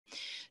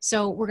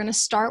So we're going to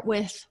start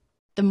with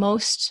the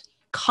most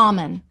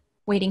common,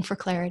 waiting for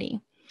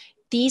clarity.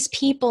 These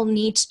people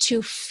need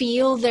to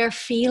feel their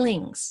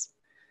feelings.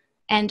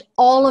 And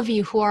all of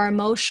you who are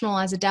emotional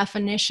as a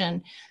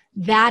definition,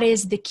 that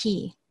is the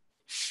key.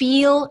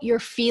 Feel your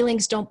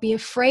feelings. Don't be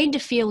afraid to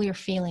feel your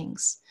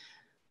feelings.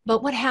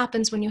 But what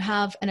happens when you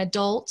have an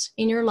adult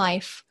in your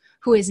life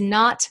who is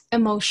not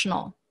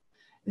emotional?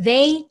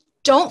 They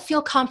don't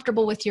feel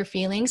comfortable with your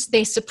feelings.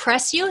 They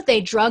suppress you,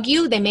 they drug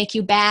you, they make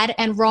you bad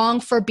and wrong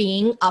for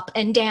being up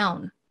and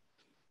down.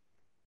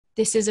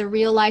 This is a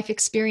real life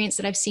experience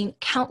that I've seen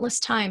countless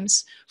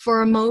times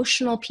for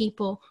emotional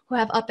people who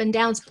have up and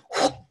downs.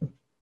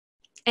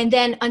 And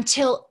then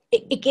until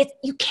it gets,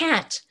 you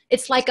can't.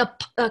 It's like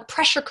a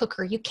pressure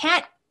cooker. You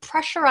can't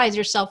pressurize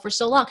yourself for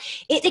so long.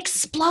 It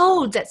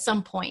explodes at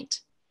some point.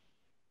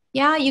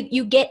 Yeah,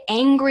 you get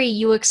angry,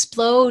 you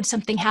explode,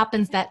 something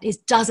happens that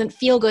doesn't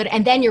feel good,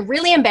 and then you're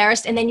really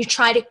embarrassed, and then you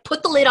try to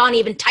put the lid on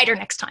even tighter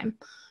next time.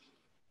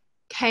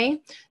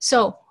 Okay?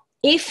 So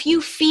if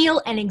you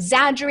feel an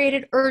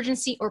exaggerated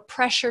urgency or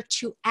pressure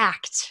to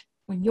act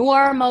when you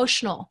are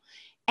emotional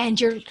and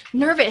you're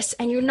nervous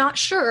and you're not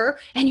sure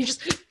and you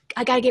just,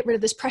 I got to get rid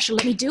of this pressure,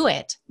 let me do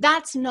it.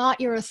 That's not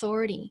your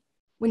authority.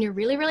 When you're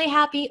really, really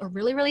happy or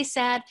really, really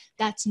sad,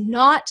 that's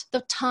not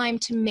the time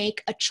to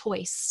make a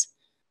choice.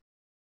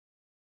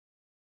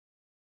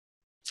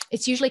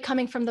 It's usually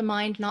coming from the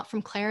mind, not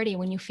from clarity,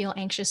 when you feel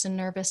anxious and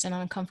nervous and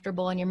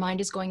uncomfortable and your mind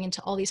is going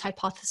into all these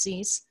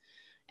hypotheses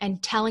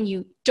and telling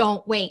you,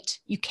 don't wait.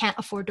 You can't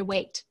afford to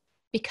wait,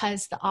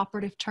 because the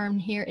operative term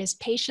here is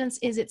patience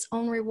is its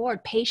own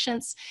reward.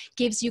 Patience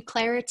gives you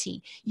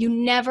clarity. You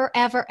never,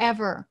 ever,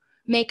 ever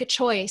make a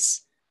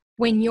choice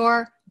when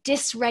you're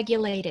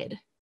dysregulated,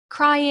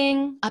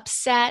 crying,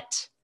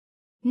 upset.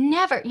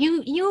 Never.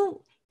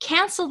 You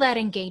cancel that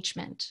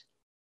engagement,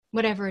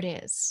 whatever it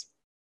is.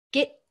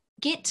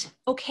 Get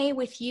okay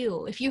with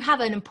you. If you have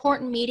an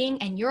important meeting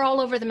and you're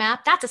all over the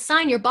map, that's a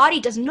sign your body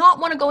does not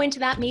want to go into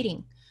that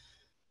meeting.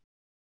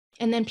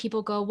 And then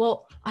people go,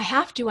 well, I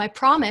have to, I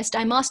promised,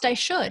 I must, I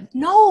should.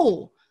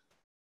 No,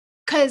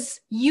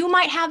 because you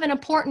might have an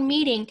important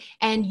meeting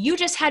and you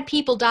just had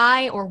people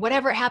die or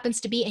whatever it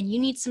happens to be, and you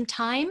need some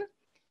time.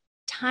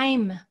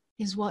 Time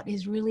is what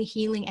is really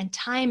healing, and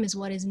time is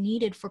what is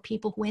needed for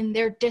people when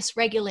they're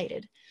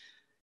dysregulated,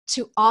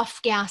 to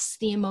off-gas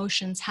the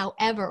emotions,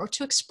 however, or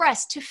to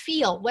express, to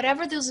feel,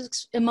 whatever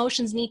those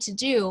emotions need to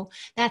do.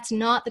 That's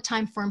not the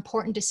time for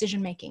important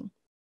decision-making.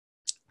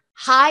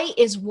 High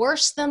is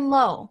worse than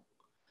low,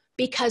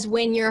 because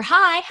when you're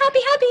high, happy,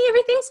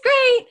 everything's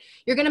great,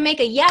 you're going to make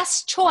a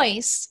yes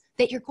choice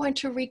that you're going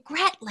to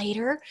regret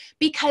later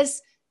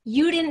because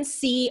you didn't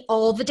see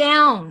all the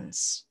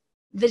downs.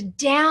 The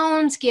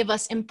downs give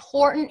us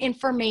important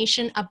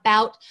information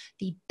about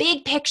the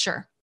big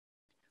picture.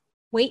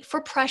 Wait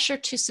for pressure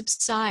to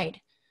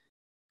subside.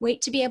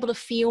 Wait to be able to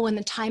feel when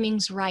the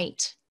timing's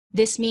right.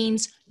 This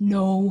means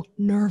no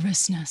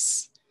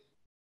nervousness.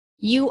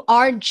 You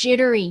are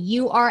jittery.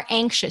 You are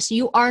anxious.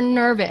 You are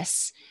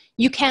nervous.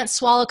 You can't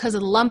swallow because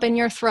of the lump in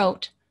your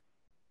throat.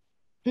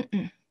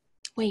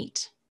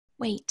 Wait.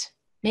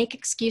 Make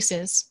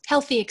excuses,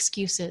 healthy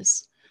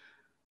excuses.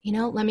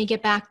 Let me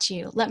get back to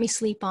you. Let me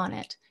sleep on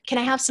it. Can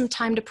I have some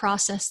time to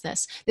process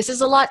this? This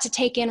is a lot to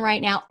take in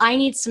right now. I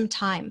need some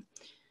time.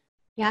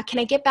 Yeah, can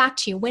I get back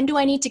to you? When do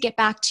I need to get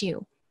back to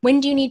you? When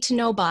do you need to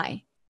know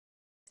by?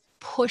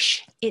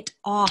 Push it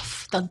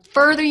off. The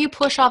further you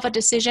push off a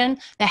decision,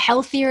 the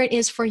healthier it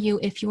is for you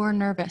if you are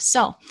nervous.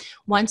 So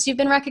once you've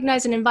been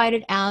recognized and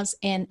invited as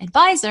an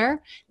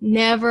advisor,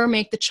 never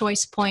make the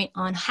choice point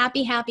on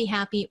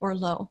happy, or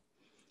low.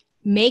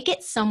 Make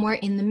it somewhere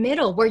in the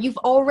middle where you've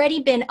already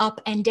been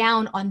up and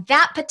down on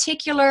that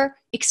particular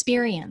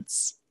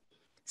experience.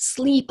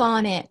 Sleep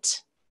on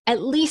it.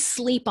 At least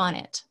sleep on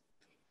it.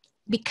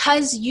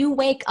 Because you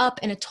wake up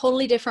in a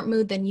totally different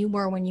mood than you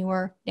were when you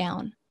were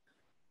down,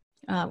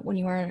 when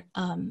you were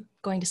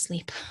going to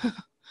sleep.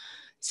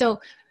 So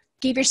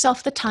give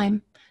yourself the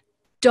time.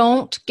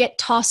 Don't get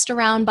tossed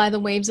around by the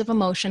waves of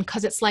emotion,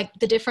 because it's like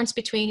the difference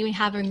between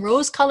having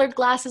rose-colored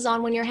glasses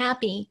on when you're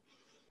happy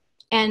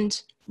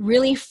and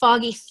really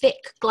foggy,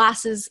 thick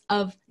glasses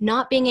of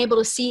not being able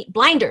to see,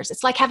 blinders.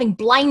 It's like having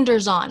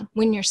blinders on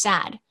when you're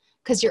sad,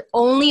 because you're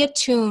only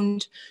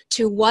attuned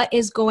to what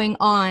is going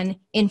on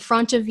in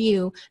front of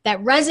you that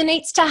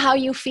resonates to how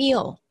you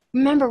feel.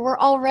 Remember, we're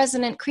all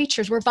resonant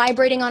creatures. We're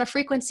vibrating on a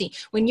frequency.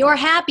 When you're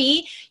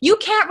happy, you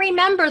can't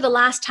remember the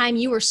last time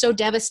you were so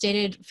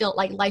devastated, felt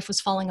like life was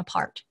falling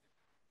apart.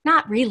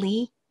 Not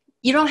really.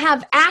 You don't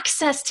have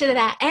access to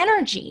that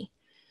energy.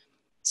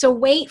 So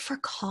wait for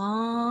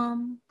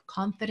calm,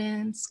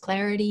 confidence,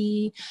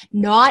 clarity,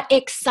 not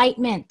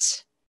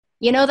excitement.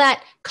 You know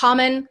that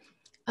common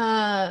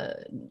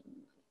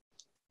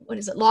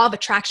law of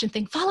attraction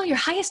thing? Follow your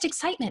highest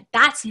excitement.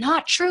 That's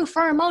not true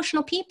for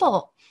emotional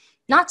people.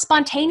 Not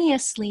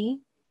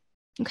spontaneously.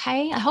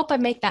 Okay? I hope I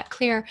make that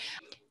clear.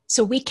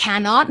 So we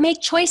cannot make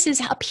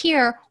choices up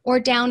here or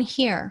down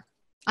here.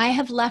 I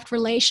have left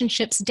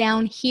relationships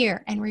down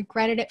here and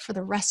regretted it for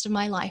the rest of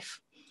my life.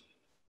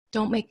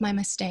 Don't make my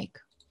mistake.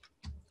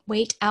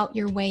 Wait out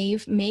your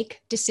wave.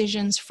 Make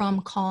decisions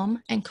from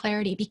calm and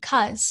clarity,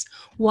 because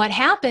what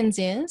happens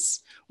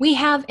is we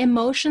have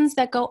emotions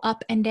that go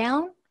up and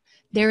down.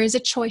 There is a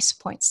choice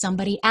point.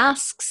 Somebody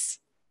asks,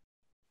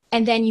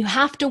 and then you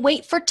have to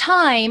wait for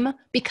time,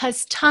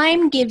 because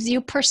time gives you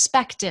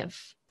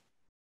perspective.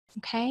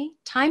 Okay?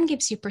 Time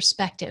gives you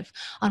perspective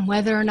on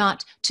whether or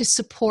not to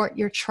support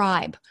your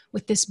tribe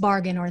with this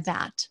bargain or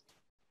that,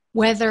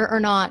 whether or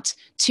not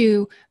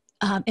to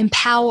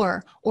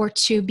empower or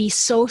to be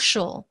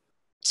social,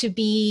 to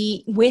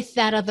be with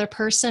that other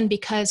person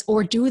because,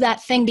 or do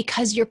that thing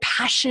because you're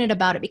passionate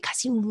about it,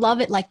 because you love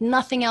it like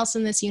nothing else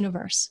in this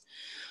universe.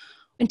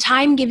 And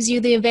time gives you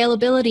the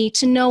availability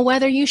to know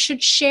whether you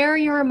should share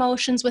your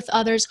emotions with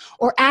others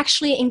or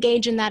actually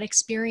engage in that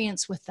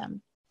experience with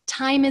them.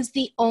 Time is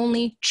the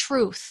only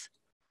truth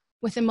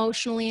with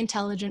emotionally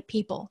intelligent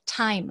people.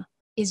 Time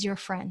is your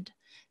friend.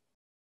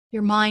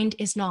 Your mind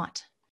is not.